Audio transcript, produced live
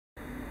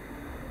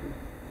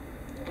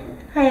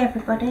Hi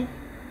everybody,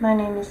 my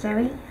name is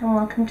Zoe and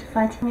welcome to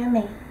Fighting Your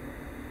Me.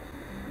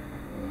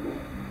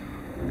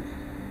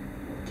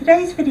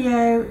 Today's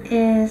video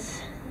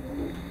is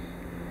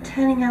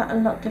turning out a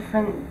lot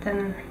different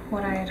than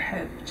what I had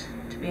hoped,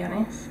 to be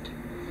honest.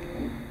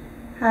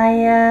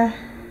 I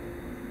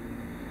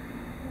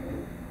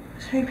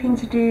was hoping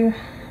to do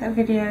a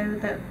video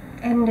that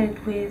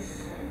ended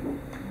with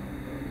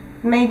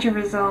major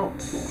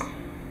results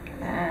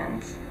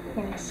and,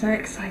 so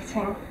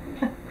exciting.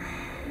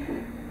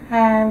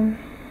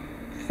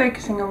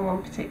 Focusing on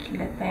one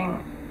particular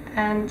thing,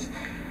 and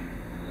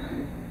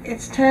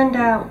it's turned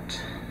out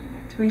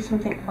to be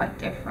something quite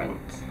different.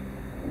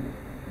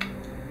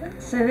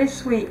 So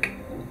this week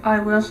I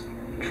was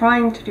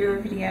trying to do a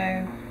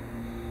video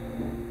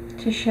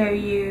to show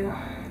you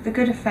the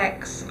good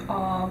effects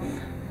of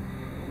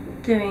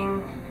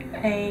doing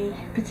a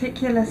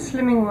particular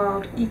Slimming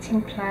World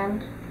eating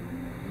plan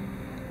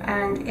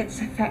and its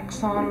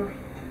effects on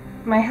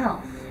my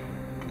health.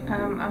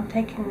 I've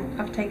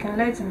taken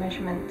loads of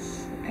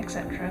measurements,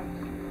 etc.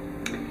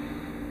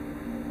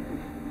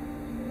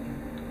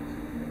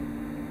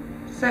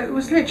 So it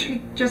was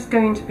literally just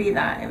going to be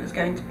that. It was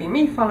going to be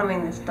me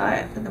following this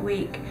diet for the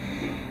week.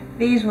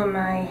 These were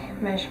my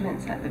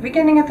measurements at the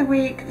beginning of the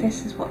week.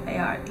 This is what they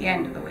are at the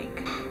end of the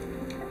week.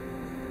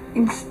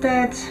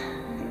 Instead,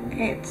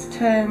 it's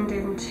turned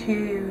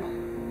into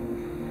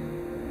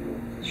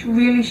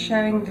really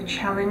showing the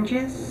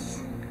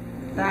challenges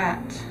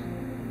that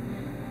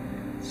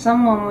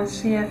someone with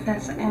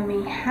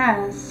CFS-ME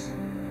has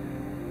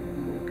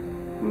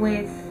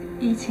with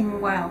eating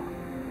well.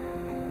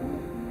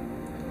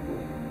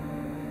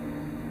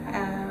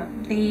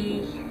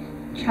 The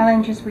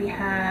challenges we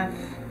have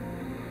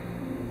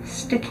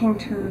sticking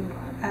to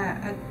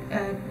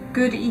a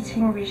good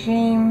eating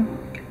regime,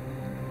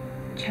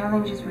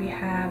 challenges we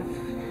have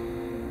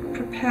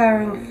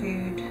preparing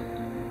food,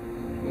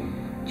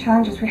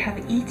 challenges we have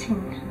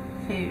eating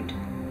food.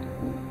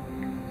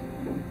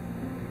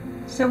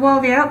 So while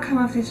the outcome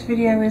of this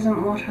video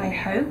isn't what I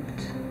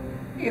hoped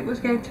it was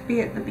going to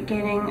be at the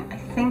beginning, I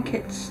think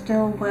it's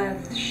still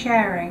worth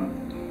sharing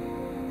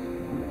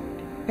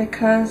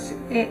because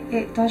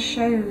it does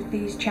show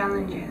these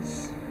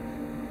challenges.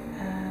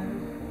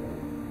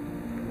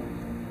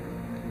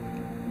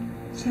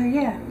 So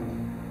yeah,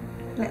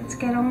 let's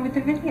get on with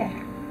the video.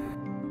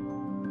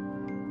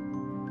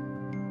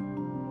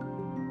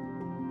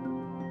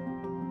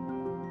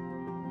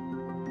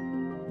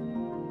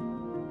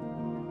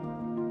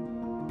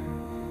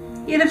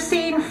 You'd have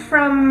seen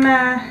from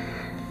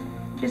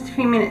just a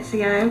few minutes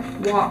ago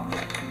what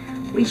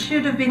we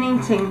should have been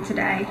eating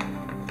today.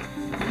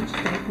 I'll just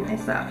open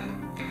this up.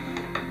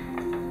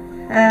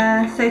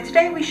 So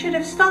today we should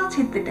have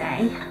started the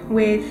day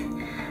with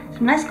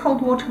some nice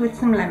cold water with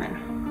some lemon.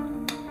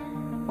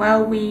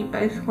 Well, we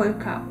both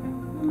woke up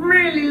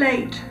really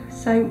late,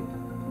 so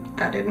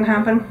that didn't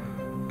happen.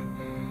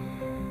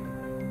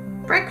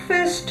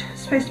 Breakfast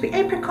supposed to be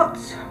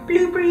apricots,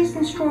 blueberries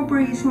and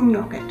strawberries and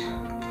yogurt.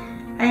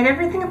 I had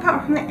everything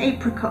apart from the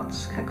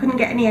apricots. I couldn't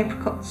get any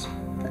apricots,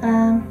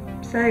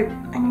 so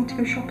I need to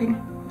go shopping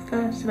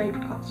for some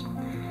apricots.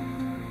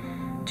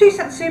 2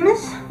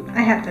 satsumas,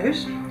 I had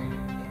those.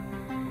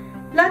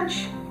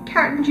 Lunch,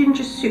 carrot and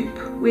ginger soup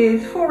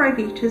with 4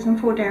 Rivitas and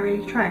 4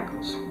 dairy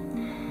triangles.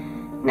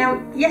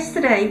 Now,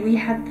 yesterday we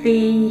had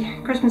the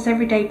Christmas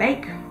everyday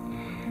bake,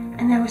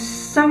 and there was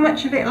so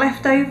much of it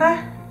left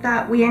over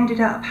that we ended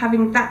up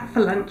having that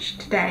for lunch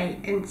today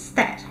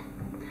instead.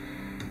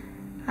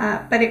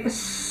 But it was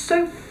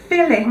so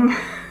filling.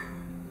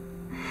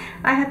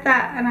 I had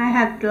that, and I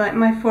had like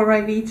my 4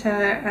 Rivita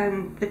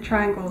and the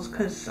triangles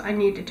because I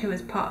needed to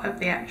as part of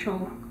the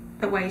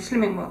way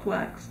Slimming World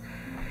works.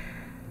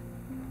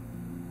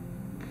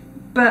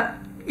 But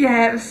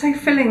yeah, it was so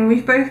filling.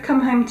 We've both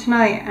come home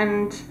tonight,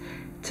 and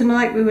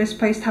tonight we were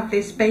supposed to have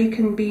this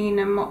bacon, bean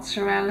and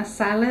mozzarella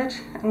salad,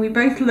 and we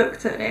both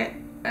looked at it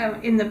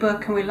in the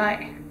book and we're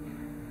like,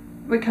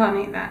 we can't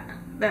eat that.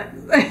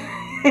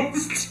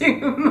 It's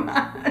too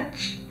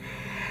much.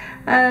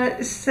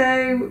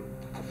 So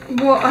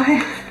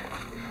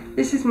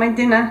this is my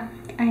dinner.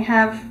 I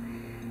have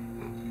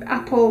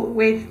apple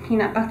with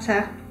peanut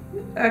butter,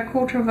 a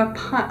quarter of a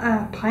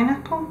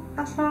pineapple.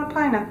 That's not a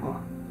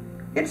pineapple.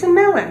 It's a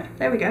melon.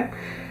 There we go.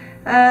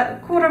 A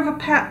quarter of a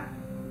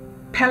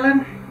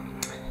pelon.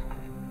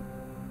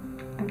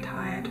 I'm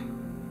tired.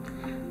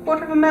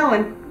 Quarter of a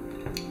melon.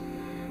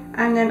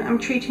 And then I'm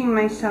treating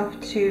myself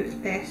to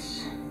this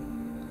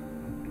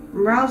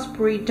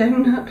raspberry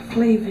donut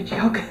flavoured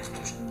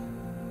yogurt.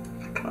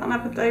 I can't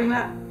have a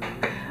donut.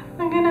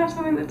 I'm going to have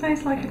something that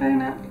tastes like a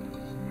donut.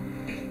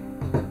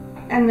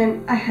 And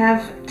then I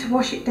have, to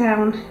wash it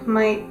down,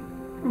 my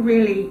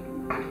really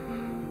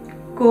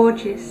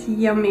gorgeous,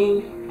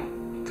 yummy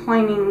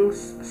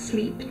Twinings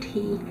sleep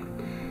tea.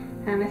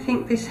 And I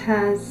think this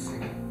has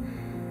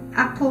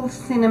apple,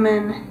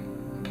 cinnamon,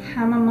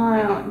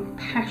 chamomile and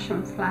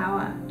passion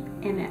flower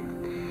in it.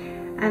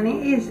 And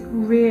it is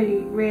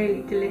really,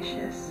 really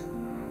delicious.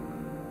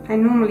 I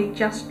normally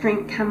just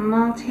drink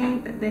chamomile tea,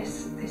 but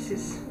this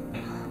is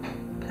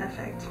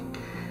perfect.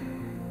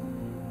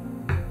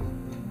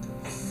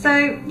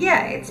 So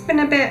yeah, it's been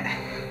a bit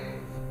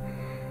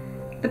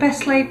the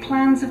best laid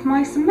plans of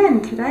mice and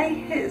men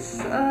today. It's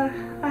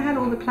I had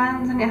all the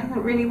plans and it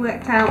hasn't really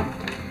worked out.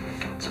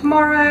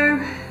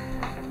 Tomorrow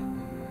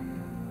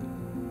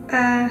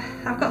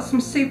I've got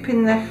some soup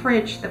in the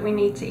fridge that we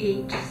need to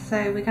eat,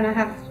 so we're going to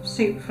have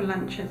soup for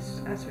lunch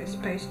as we're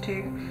supposed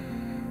to.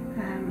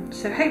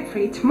 So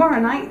hopefully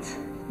tomorrow night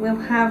we'll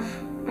have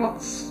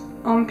what's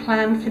on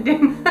plan for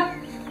dinner.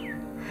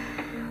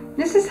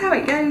 This is how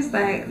it goes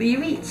though.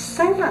 You eat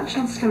so much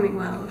on Slimming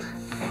World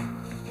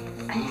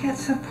and you get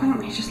to a point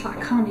where you're just like,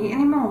 I can't eat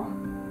anymore.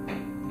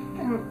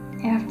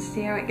 And you have to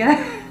see how it goes.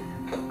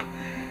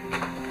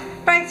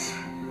 Right,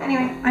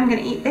 anyway, I'm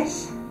going to eat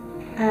this.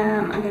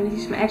 I'm going to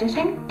do some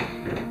editing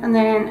and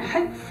then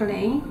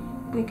hopefully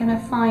we're going to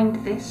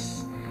find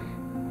this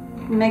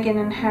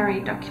Meghan and Harry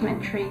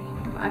documentary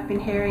I've been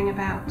hearing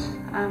about.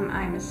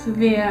 I'm a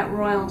severe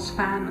Royals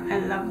fan. I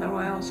love the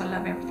Royals, I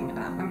love everything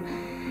about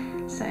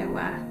them. So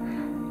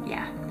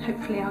yeah,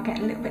 hopefully I'll get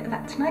a little bit of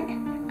that tonight.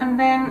 And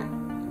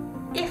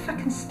then if I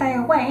can stay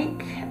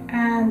awake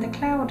and the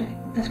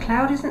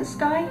cloud isn't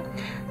sky,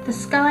 the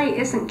sky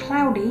isn't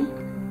cloudy,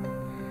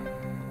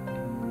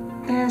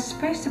 there's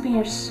supposed to be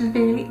a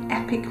severely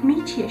epic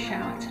meteor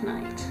shower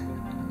tonight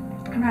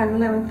around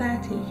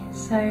 11:30.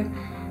 So,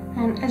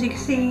 and as you can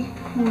see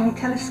in my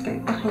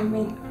telescope behind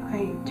me,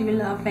 I do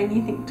love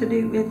anything to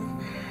do with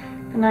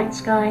the night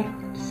sky.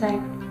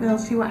 So we'll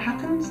see what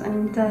happens,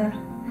 and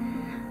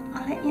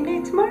I'll let you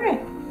know tomorrow.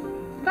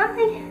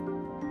 Bye!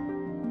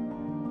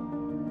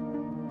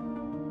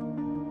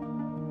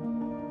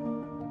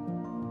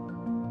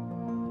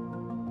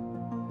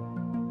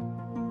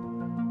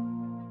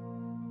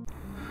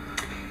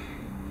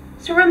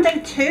 So we're on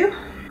day 2.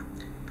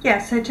 Yeah,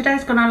 so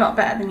today's gone a lot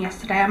better than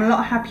yesterday. I'm a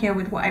lot happier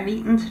with what I've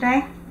eaten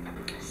today.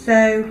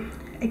 So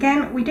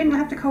again, we didn't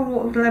have the cold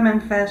water with lemon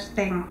first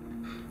thing.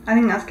 I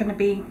think that's going to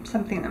be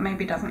something that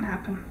maybe doesn't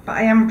happen. But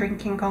I am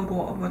drinking cold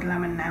water with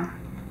lemon now.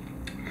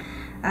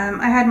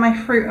 I had my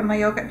fruit and my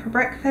yogurt for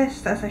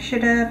breakfast, as I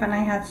should have, and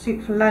I had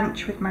soup for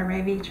lunch with my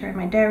Revita and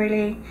my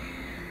Dairyly.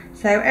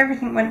 So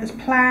everything went as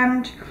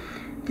planned.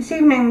 This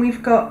evening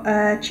we've got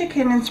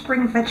chicken and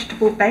spring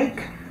vegetable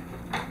bake.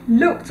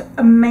 Looked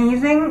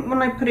amazing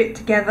when I put it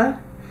together.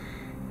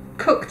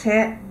 Cooked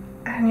it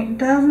and it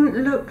doesn't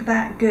look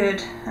that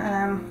good.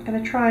 I'm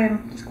going to try,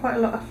 and there's quite a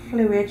lot of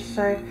fluid,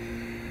 so,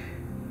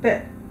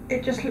 but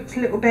it just looks a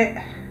little bit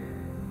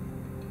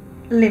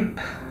limp.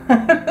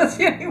 That's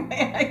the only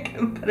way I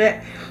can put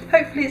it.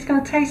 Hopefully it's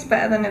going to taste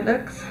better than it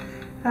looks,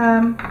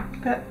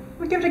 but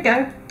we'll give it a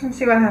go and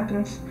see what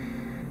happens.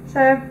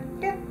 So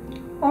yeah,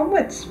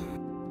 onwards.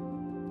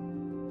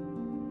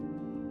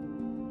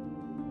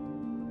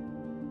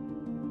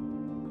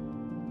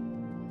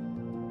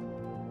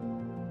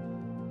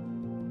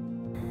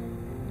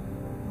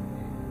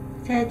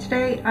 So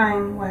today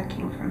I'm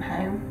working from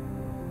home.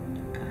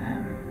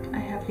 I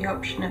have the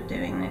option of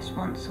doing this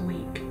once a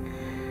week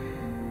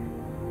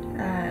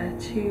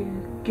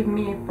to give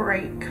me a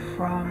break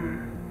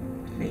from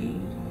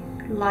the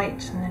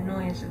lights and the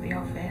noise of the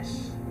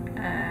office,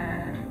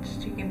 and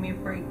to give me a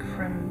break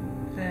from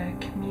the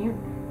commute.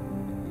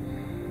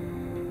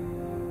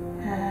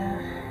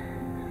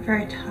 I'm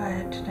very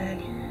tired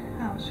today.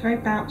 I was very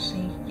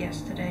bouncy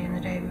yesterday and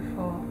the day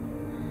before.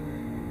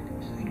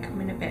 I think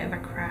I'm in a bit of a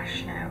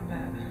crash now,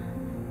 but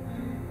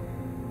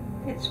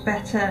it's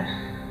better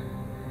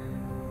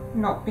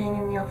not being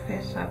in the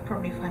office. I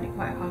probably find it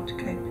quite hard to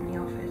cope in the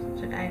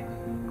office today.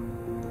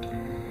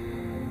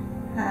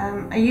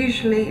 I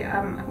usually,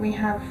 we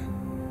have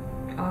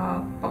our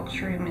box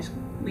room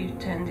we've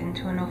turned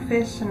into an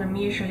office, and I'm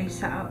usually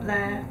sat up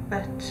there,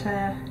 but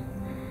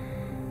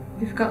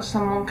we've got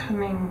someone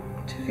coming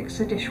to fix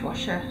the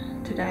dishwasher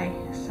today,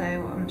 so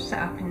I'm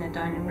sat up in the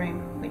dining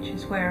room, which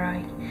is where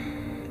I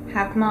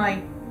have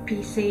my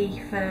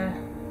PC for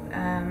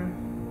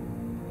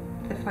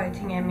the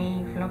Fighting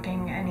ME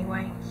vlogging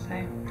anyway,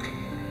 so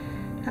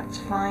that's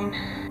fine.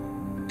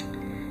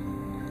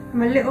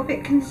 I'm a little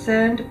bit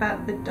concerned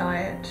about the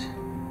diet.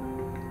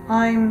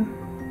 I'm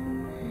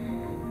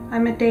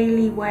a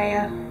daily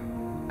weigher.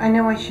 I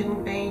know I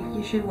shouldn't be.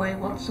 You should weigh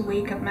once a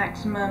week at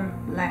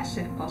maximum, less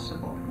if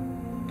possible.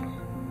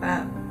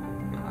 But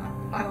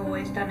I've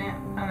always done it,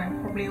 and I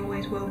probably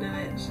always will do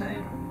it, so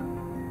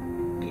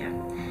yeah.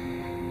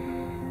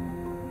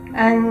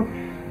 And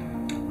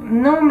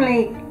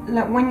normally,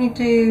 like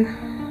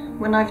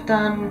when I've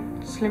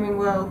done Slimming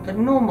World, the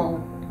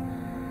normal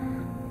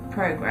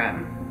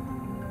program,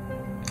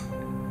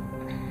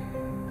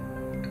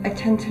 I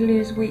tend to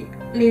lose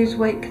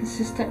weight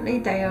consistently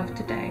day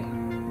after day,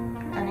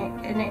 and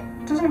it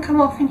doesn't come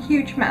off in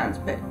huge amounts,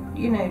 but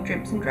you know,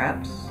 dribs and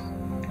drabs.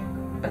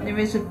 But there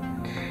is a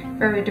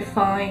very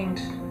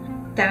defined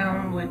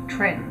downward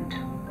trend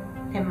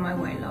in my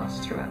weight loss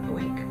throughout the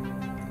week.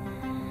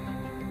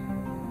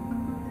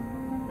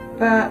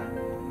 But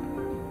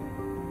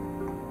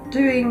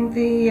doing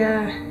the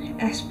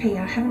SP,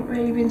 I haven't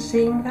really been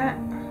seeing that.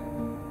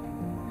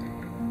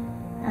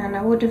 and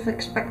I would have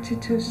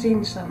expected to have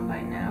seen some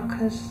by now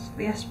because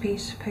the SP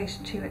is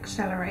supposed to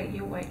accelerate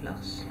your weight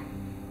loss.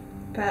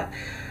 But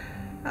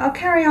I'll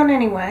carry on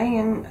anyway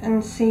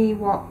and see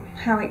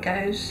how it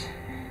goes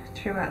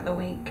throughout the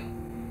week.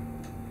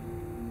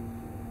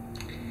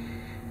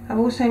 I've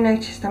also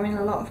noticed I'm in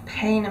a lot of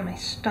pain in my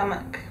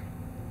stomach.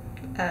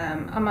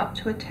 I'm up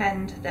to a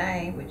 10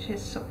 today, which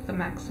is sort of the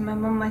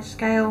maximum on my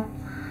scale,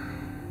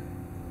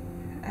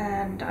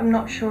 and I'm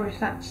not sure if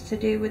that's to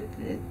do with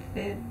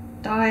the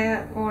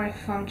diet or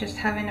if I'm just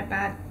having a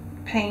bad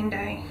pain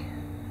day.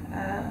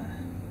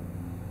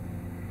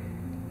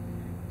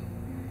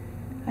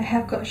 I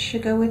have got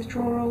sugar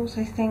withdrawals,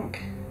 I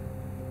think.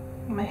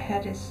 My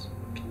head is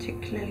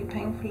particularly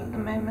painful at the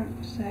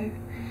moment,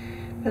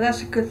 but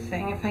that's a good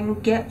thing. If I can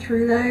get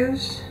through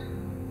those,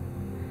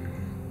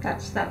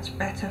 that's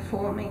better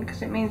for me,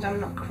 because it means I'm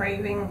not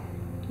craving,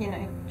 you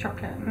know,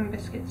 chocolate and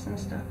biscuits and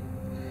stuff.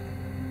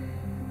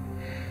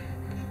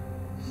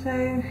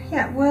 So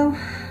yeah, well,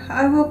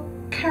 I will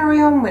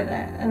carry on with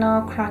it and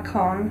I'll crack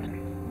on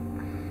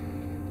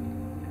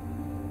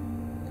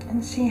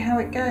and see how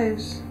it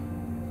goes.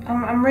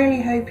 I'm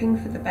really hoping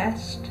for the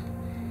best,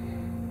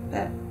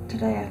 but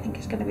today I think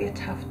it's going to be a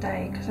tough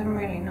day because I'm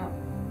really not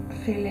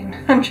feeling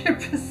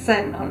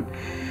 100% on.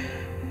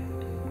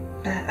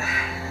 But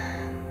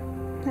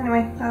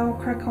anyway, I will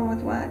crack on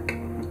with work,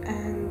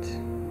 and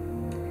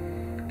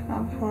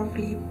I'll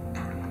probably,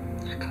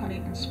 I can't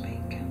even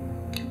speak,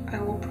 I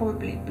will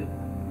probably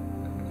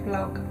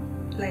vlog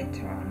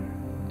later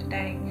on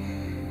today,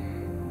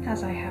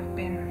 as I have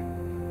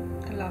been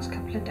the last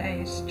couple of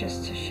days,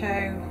 just to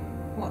show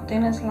what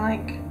dinner's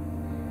like.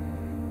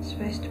 It's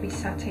supposed to be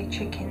satay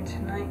chicken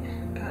tonight,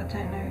 but I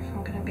don't know if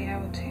I'm going to be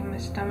able to. My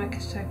stomach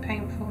is so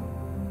painful.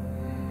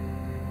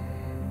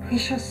 We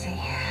shall see.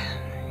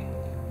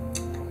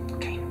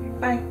 Okay,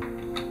 bye.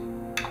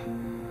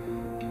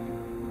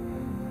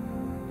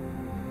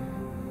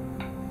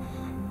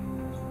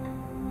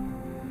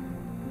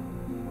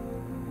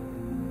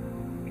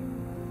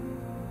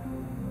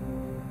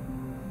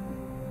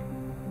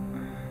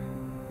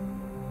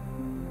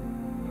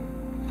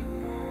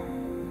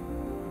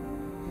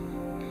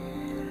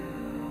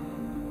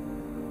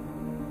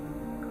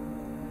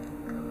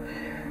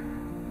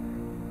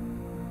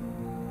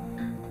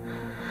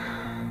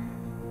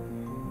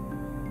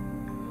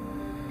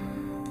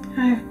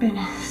 I've been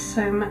in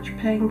so much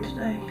pain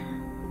today.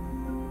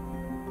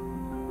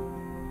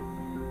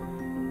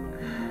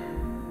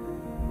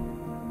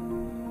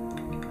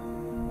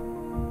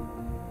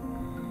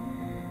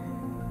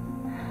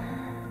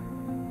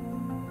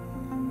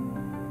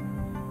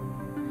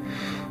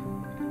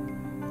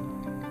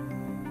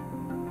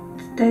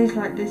 Days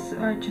like this,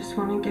 I just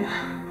want to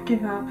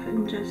give up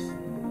and just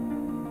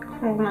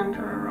crawl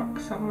under a rock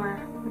somewhere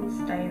and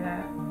stay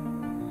there.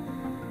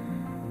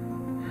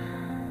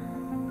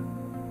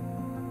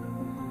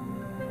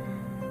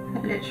 I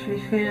literally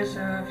feel as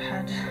though I've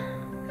had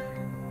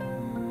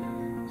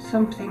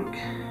something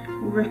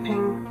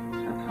ripping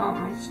apart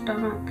my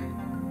stomach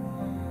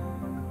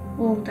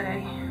all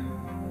day.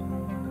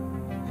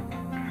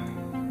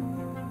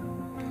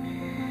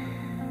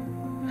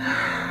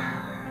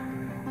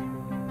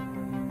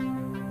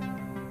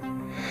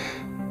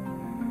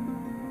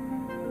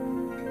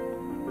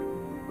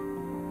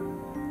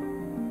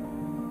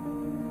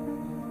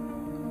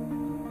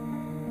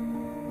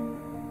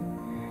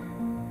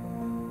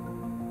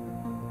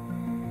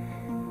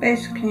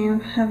 Basically,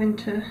 I'm having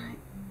to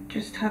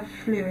just have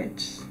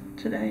fluids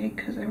today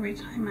because every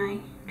time I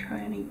try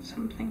and eat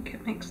something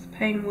it makes the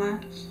pain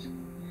worse.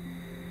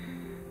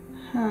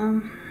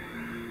 So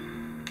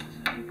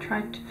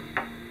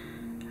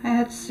I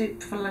had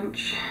soup for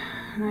lunch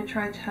and I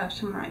tried to have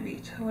some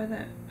Ryvita with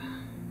it.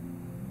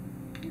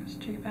 It was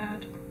too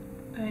bad.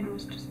 The pain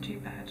was just too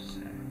bad,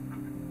 so.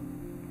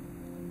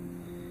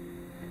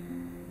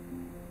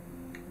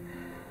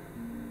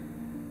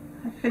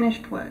 I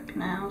finished work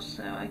now,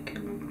 so I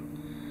can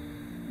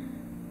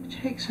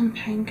take some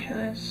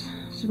painkillers,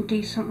 some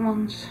decent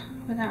ones,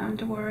 without having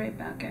to worry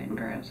about getting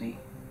drowsy.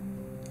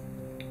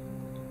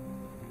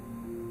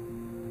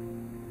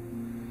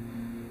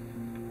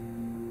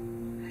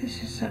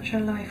 This is such a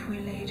life we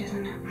lead,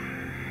 isn't it?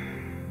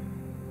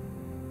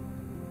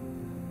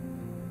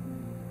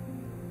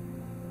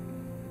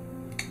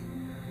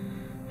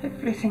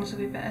 Hopefully things will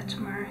be better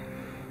tomorrow.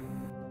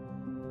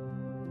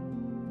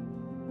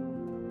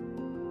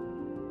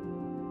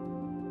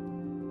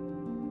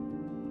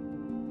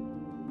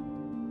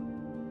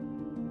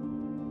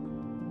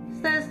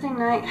 Thursday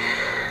night,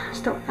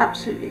 still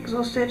absolutely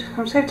exhausted.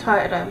 I'm so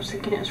tired I was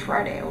thinking it was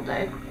Friday all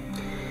day.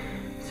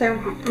 So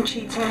I'm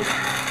cheating.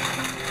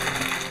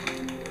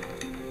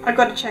 I've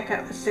got to check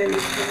out the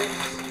Sims for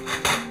this.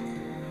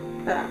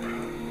 But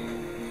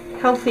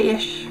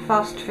healthy-ish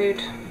fast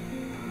food.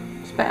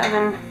 It's better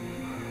than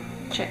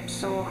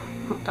chips or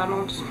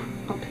McDonald's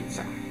or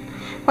pizza.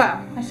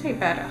 Well, I say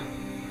better.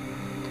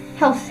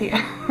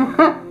 Healthier.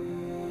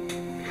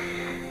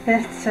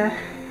 But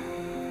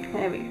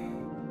there we go.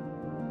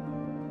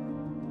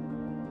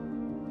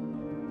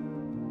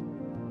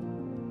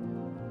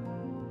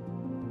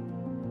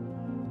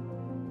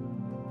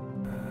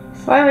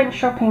 So I went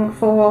shopping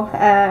for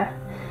a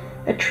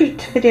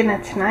treat for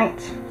dinner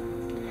tonight.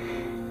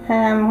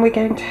 We're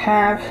going to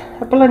have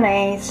a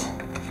bolognese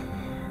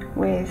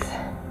with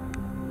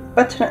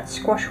butternut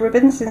squash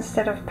ribbons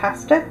instead of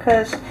pasta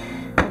because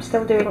I'm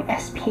still doing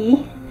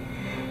SP.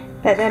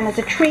 But then as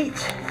a treat,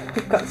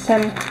 we've got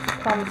some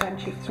Parmesan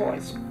cheese, what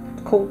it's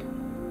called,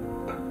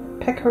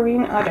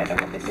 pecorino, I don't know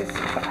what this is,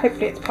 but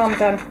hopefully it's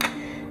Parmesan.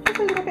 Just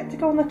a little bit to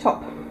go on the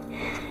top.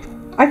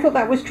 I thought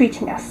that was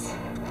treating us.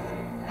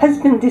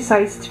 Husband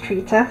decides to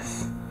treat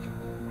us.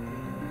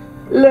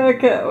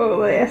 Look at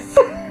all this.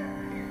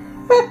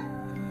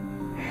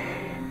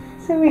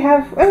 So we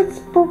have, well, it's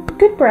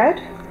good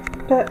bread,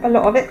 but a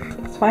lot of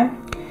it's fine.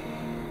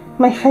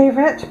 My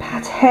favourite,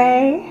 pate,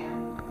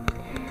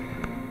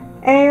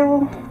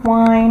 ale,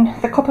 wine.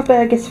 The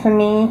Copperberg is for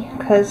me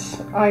because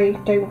I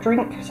don't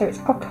drink, so it's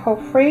alcohol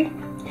free.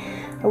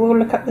 I will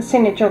look up the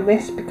signage on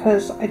this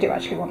because I do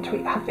actually want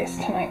to have this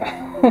tonight.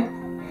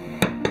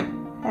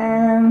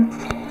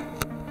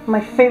 My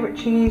favourite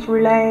cheese,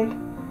 roulette.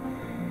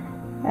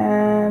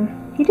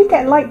 He did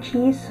get light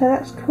cheese, so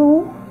that's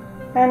cool.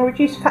 And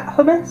reduced fat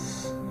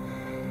hummus.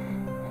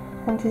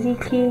 And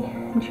tzatziki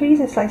and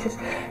chorizo slices. So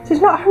it's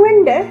not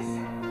horrendous,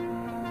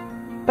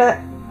 but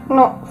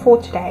not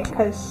for today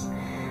because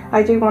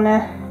I do want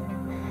to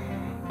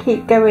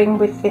keep going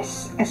with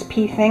this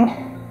SP thing.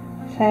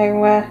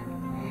 So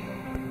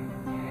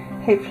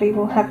hopefully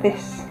we'll have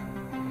this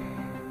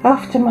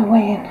after my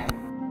weigh-in.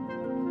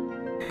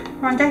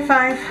 We're on day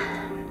 5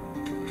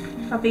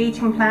 of the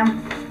eating plan.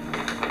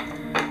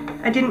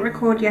 I didn't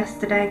record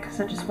yesterday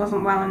because I just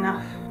wasn't well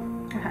enough.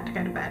 I had to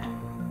go to bed.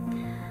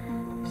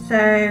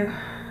 So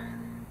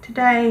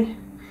today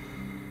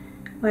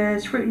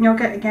was fruit and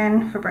yogurt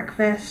again for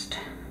breakfast,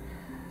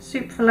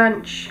 soup for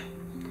lunch,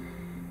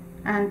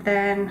 and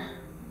then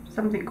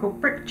something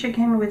called brick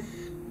chicken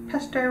with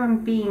pesto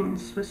and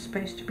beans was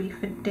supposed to be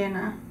for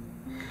dinner.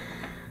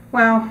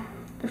 Well,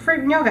 the fruit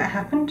and yogurt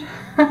happened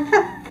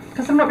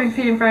because I've not been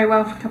feeling very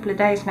well for a couple of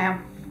days now.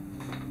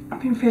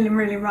 I've been feeling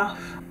really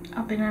rough.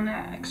 I've been in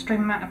an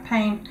extreme amount of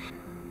pain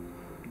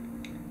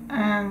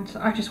and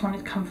I just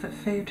wanted comfort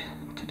food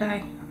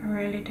today. I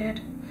really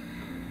did.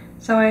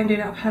 So I ended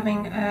up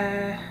having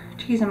a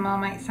cheese and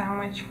marmite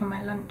sandwich for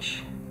my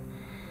lunch.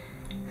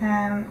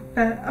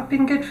 But I've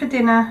been good for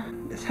dinner.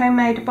 It's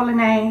homemade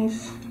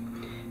bolognese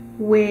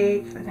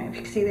with, I don't know if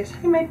you can see this,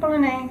 homemade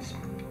bolognese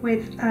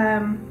with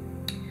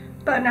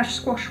butternut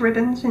squash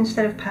ribbons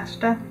instead of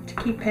pasta to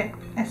keep it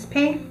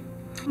SP.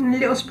 And a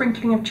little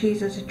sprinkling of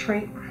cheese as a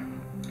treat.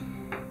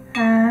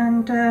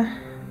 And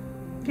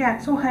yeah,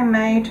 it's all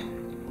homemade.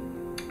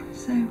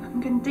 So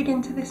I'm going to dig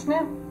into this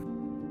now.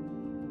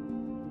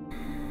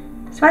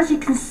 So as you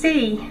can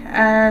see,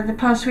 the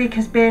past week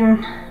has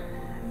been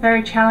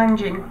very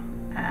challenging.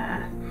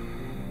 I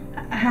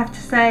have to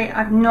say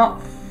I've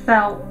not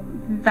felt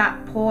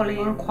that poorly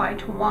in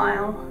quite a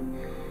while,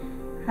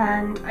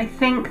 and I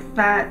think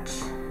that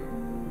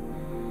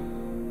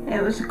it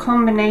was a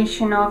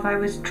combination of I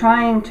was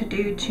trying to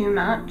do too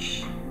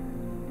much.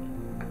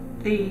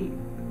 The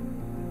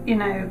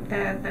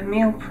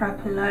meal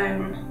prep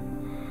alone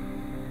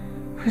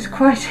was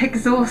quite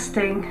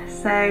exhausting,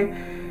 so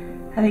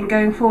I think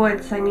going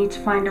forwards I need to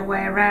find a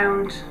way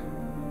around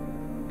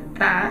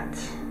that.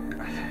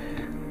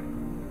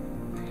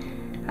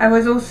 I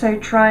was also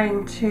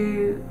trying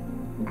to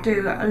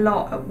do a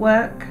lot at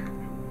work,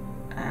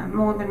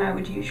 more than I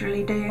would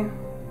usually do,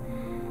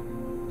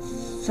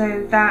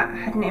 so that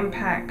had an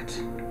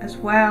impact as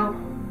well.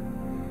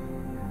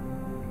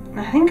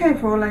 I think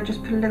overall I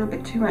just put a little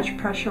bit too much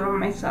pressure on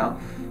myself,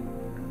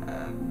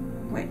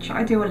 which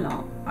I do a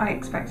lot. I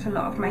expect a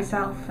lot of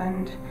myself,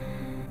 and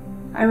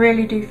I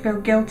really do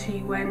feel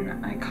guilty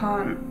when I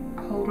can't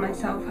hold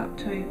myself up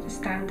to the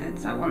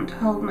standards I want to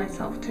hold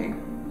myself to.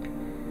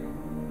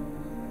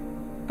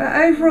 But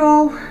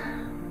overall,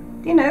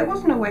 you know, it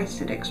wasn't a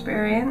wasted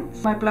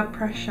experience. My blood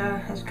pressure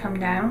has come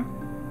down.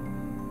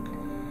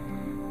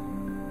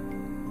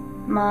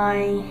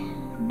 My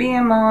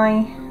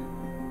BMI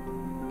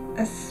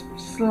has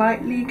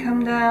slightly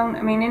come down.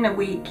 I mean, in a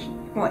week,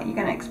 what you're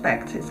going to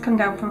expect, it's come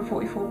down from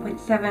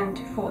 44.7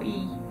 to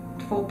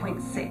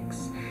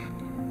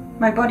 44.6.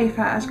 My body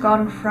fat has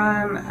gone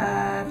from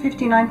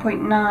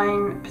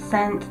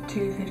 59.9%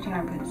 to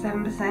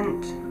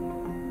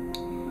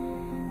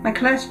 59.7%. My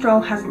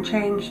cholesterol hasn't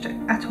changed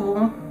at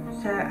all,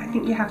 so I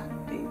think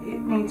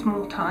it needs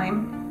more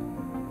time.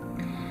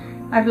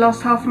 I've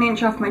lost ½ an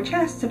inch off my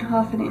chest and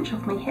 ½ an inch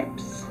off my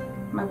hips.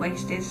 My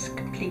waist is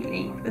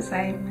completely the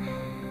same.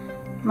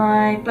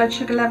 My blood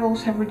sugar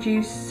levels have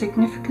reduced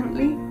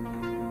significantly.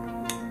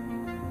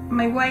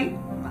 My weight,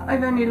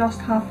 I've only lost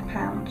 ½ a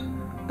pound,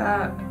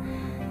 but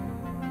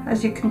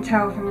as you can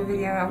tell from the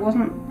video, I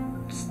wasn't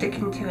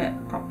sticking to it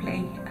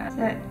properly.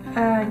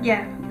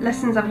 Yeah,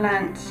 lessons I've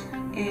learnt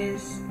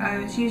is I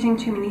was using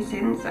too many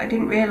sins. I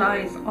didn't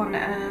realise on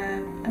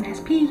an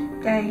SP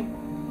day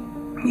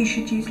you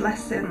should use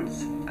less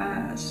sins.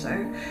 So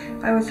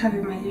I was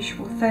having my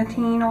usual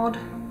 13 odd.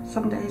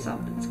 Some days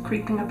it's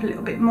creeping up a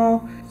little bit more.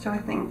 So I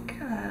think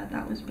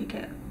that was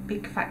a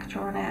big factor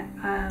on it.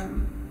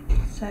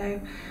 So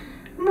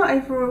I'm not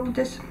overall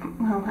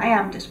well, I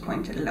am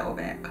disappointed a little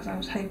bit because I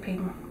was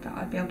hoping that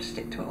I'd be able to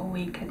stick to it all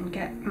week and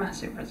get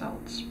massive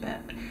results,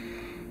 but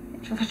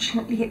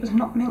unfortunately it was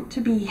not meant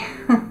to be.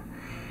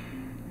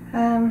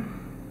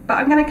 But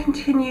I'm going to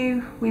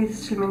continue with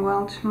Slimming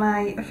World.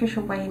 My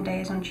official weigh-in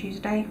day is on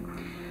Tuesday.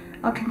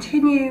 I'll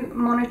continue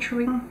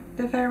monitoring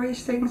the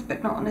various things,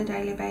 but not on a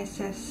daily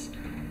basis.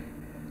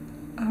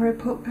 I'll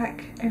report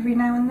back every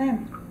now and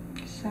then.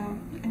 So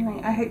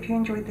anyway, I hope you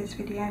enjoyed this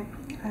video,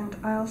 and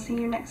I'll see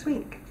you next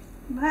week.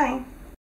 Bye!